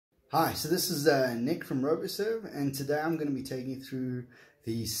Hi, so this is Nick from Robo-Serve, and today I'm going to be taking you through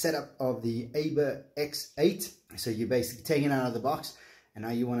the setup of the Abir X8. So you're basically taking it out of the box, and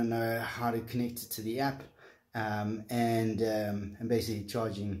now you want to know how to connect it to the app, and basically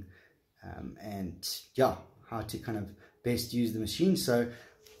charging, and yeah, how to kind of best use the machine. So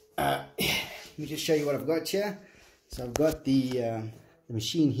let me just show you what I've got here. So I've got the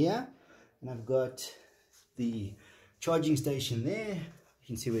machine here, and I've got the charging station there. You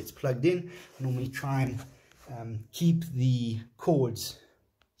can see where it's plugged in. I normally try and keep the cords,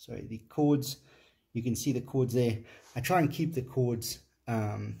 you can see the cords there. I try and keep the cords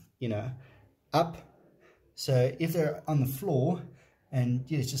up, so if they're on the floor, and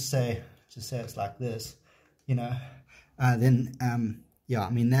just say it's like this, then yeah, I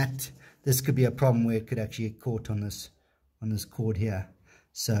mean this could be a problem where it could actually get caught on this cord here.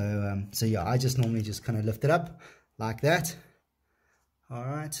 So yeah, I just normally just kind of lift it up like that. All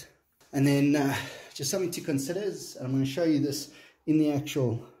right, and then just something to consider is, I'm going to show you this in the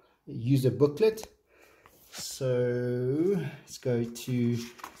actual user booklet. So let's go to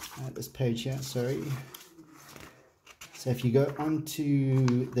this page here, sorry. So if you go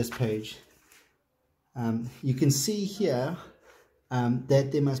onto this page, you can see here that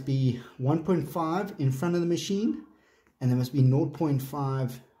there must be 1.5 in front of the machine, and there must be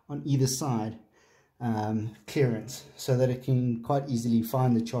 0.5 on either side. Clearance, so that it can quite easily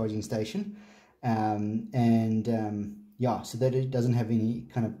find the charging station, yeah, so that it doesn't have any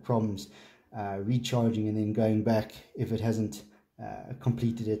kind of problems recharging and then going back if it hasn't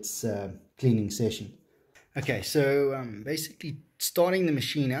completed its cleaning session. Okay, so basically starting the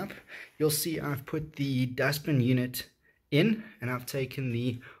machine up, you'll see I've put the dustbin unit in and I've taken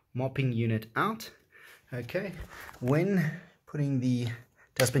the mopping unit out. Okay, when putting the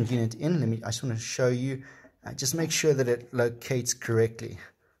dustbin unit in, I just want to show you, just make sure that it locates correctly.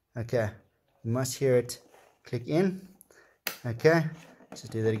 Okay, you must hear it click in. Okay, let's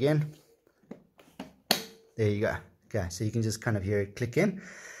just do that again. There you go. Okay, so you can just kind of hear it click in.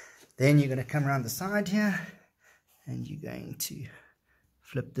 Then you're going to come around the side here, and you're going to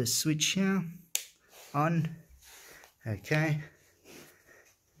flip this switch here on. Okay.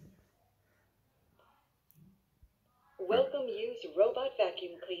 Welcome, use robot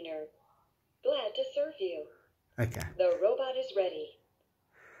vacuum cleaner. Glad to serve you. Okay. The robot is ready.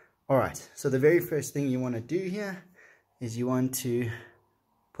 Alright, so the very first thing you want to do here is you want to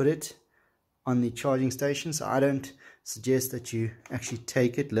put it on the charging station. So I don't suggest that you actually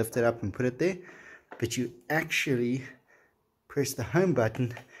take it, lift it up and put it there, but you actually press the home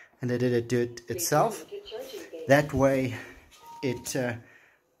button and let it do it itself. That way it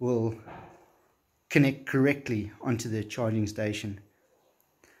will connect correctly onto the charging station.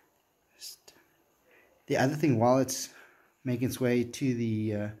 The other thing, while it's making its way to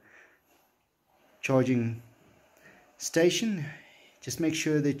the charging station, just make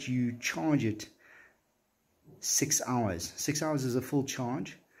sure that you charge it 6 hours. 6 hours is a full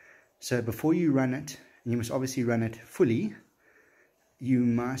charge. So before you run it, and you must obviously run it fully, you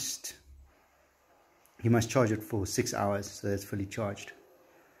must charge it for 6 hours so that it's fully charged.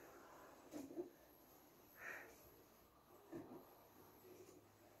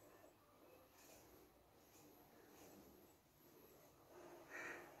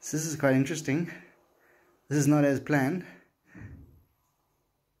 So this is quite interesting. This is not as planned,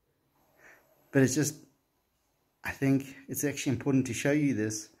 but it's just, I think it's actually important to show you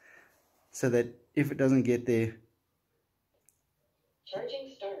this so that if it doesn't get there,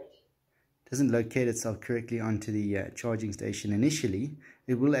 Charging start. Doesn't locate itself correctly onto the charging station initially,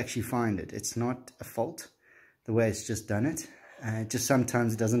 it will actually find it. It's not a fault the way it's just done it. Just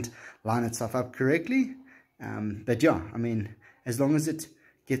sometimes it doesn't line itself up correctly, but yeah, I mean, as long as it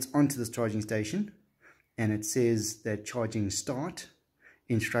gets onto this charging station and it says that charging start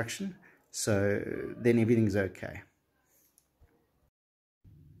instruction, so then everything's okay.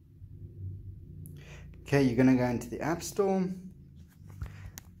 Okay, you're going to go into the App Store,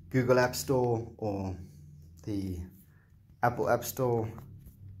 Google App Store, or the Apple App Store,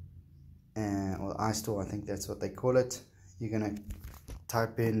 or iStore, I think that's what they call it. You're going to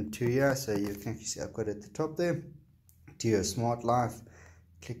type in to here, so you can actually see I've got it at the top there, to your smart life.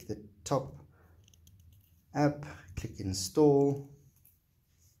 Click the top app, click install.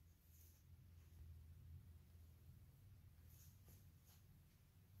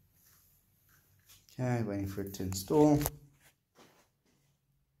 Okay, waiting for it to install.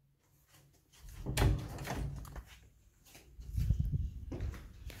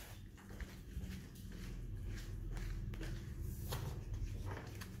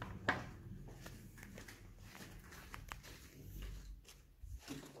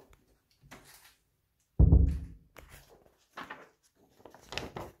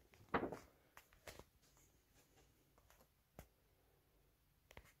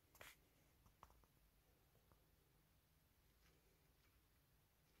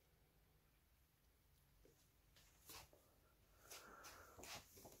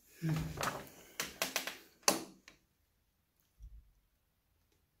 You're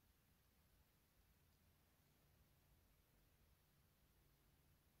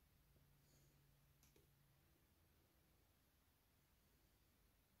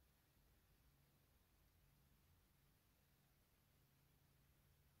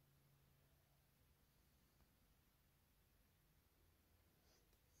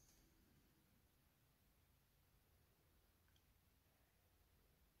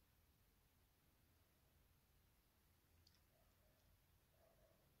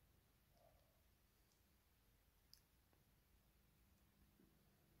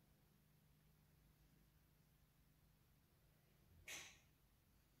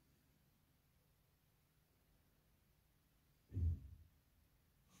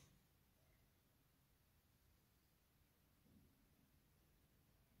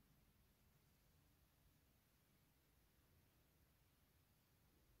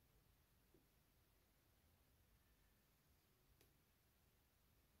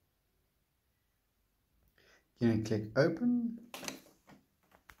going to click open.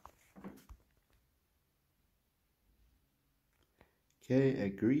 Okay,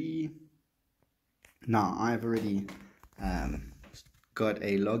 agree. Now I've already got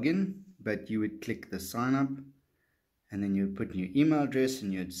a login, but you would click the sign up and then you would put in your email address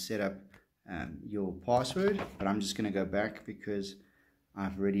and you'd set up your password. But I'm just going to go back because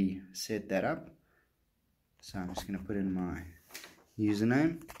I've already set that up. So I'm just going to put in my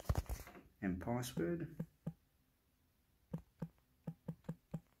username and password.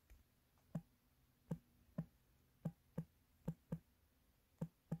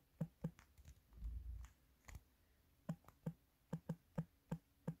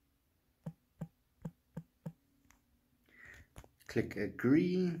 Click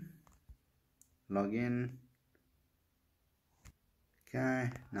agree, log in. Okay,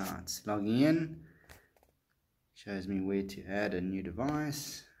 now it's logging in. Shows me where to add a new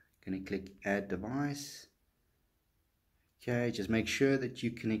device. Going to click add device. Okay, just make sure that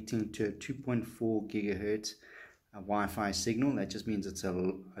you're connecting to a 2.4 gigahertz Wi-Fi signal. That just means it's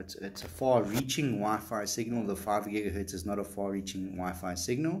a far-reaching Wi-Fi signal. The 5 gigahertz is not a far-reaching Wi-Fi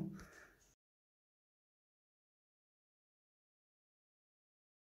signal.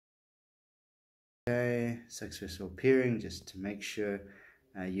 Okay, successful pairing, just to make sure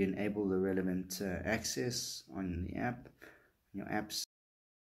you enable the relevant access on the app, your apps.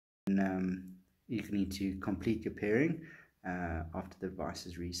 And you need to complete your pairing after the device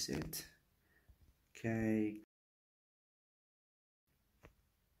is reset. Okay.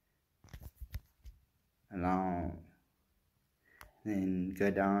 Allow. Then go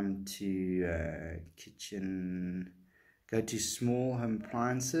down to kitchen. Go to small home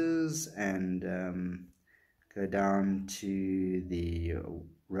appliances and go down to the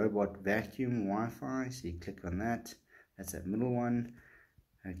robot vacuum Wi-Fi. So you click on that. That's that middle one.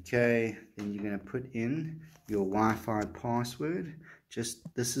 Okay, then you're going to put in your Wi-Fi password.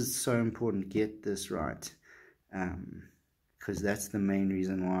 This is so important. Get this right, because that's the main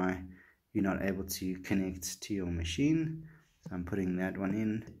reason why you're not able to connect to your machine. So I'm putting that one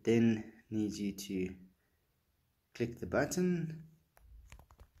in. It then needs you to click the button,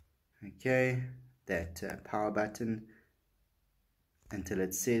 okay, that power button, until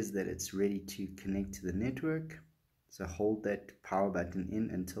it says that it's ready to connect to the network. So hold that power button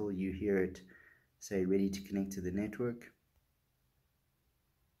in until you hear it say ready to connect to the network.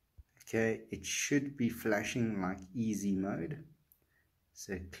 Okay, it should be flashing like easy mode.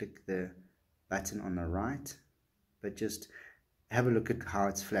 So click the button on the right, but just have a look at how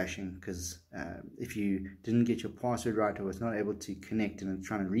it's flashing, because if you didn't get your password right or was not able to connect and it's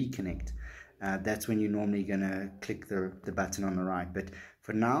trying to reconnect, that's when you're normally going to click the button on the right. But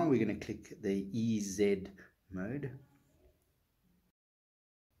for now, we're going to click the EZ mode.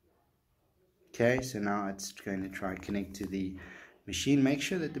 Okay, so now it's going to try to connect to the machine. Make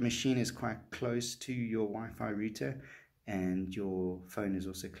sure that the machine is quite close to your Wi-Fi router and your phone is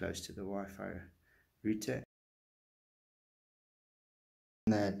also close to the Wi-Fi router.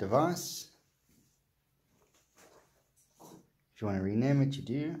 The device, if you want to rename it, you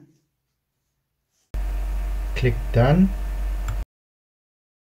do. Click done.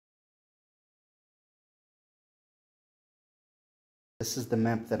 This is the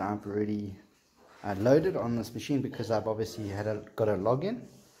map that I've already loaded on this machine because I've obviously got a login.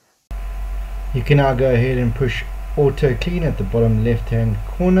 You can now go ahead and push auto clean at the bottom left hand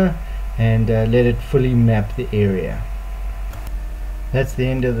corner and let it fully map the area. That's the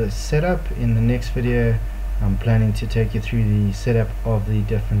end of the setup. In the next video I'm planning to take you through the setup of the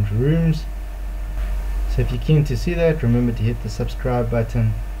different rooms. So if you're keen to see that, remember to hit the subscribe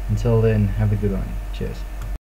button Until then, have a good one. Cheers.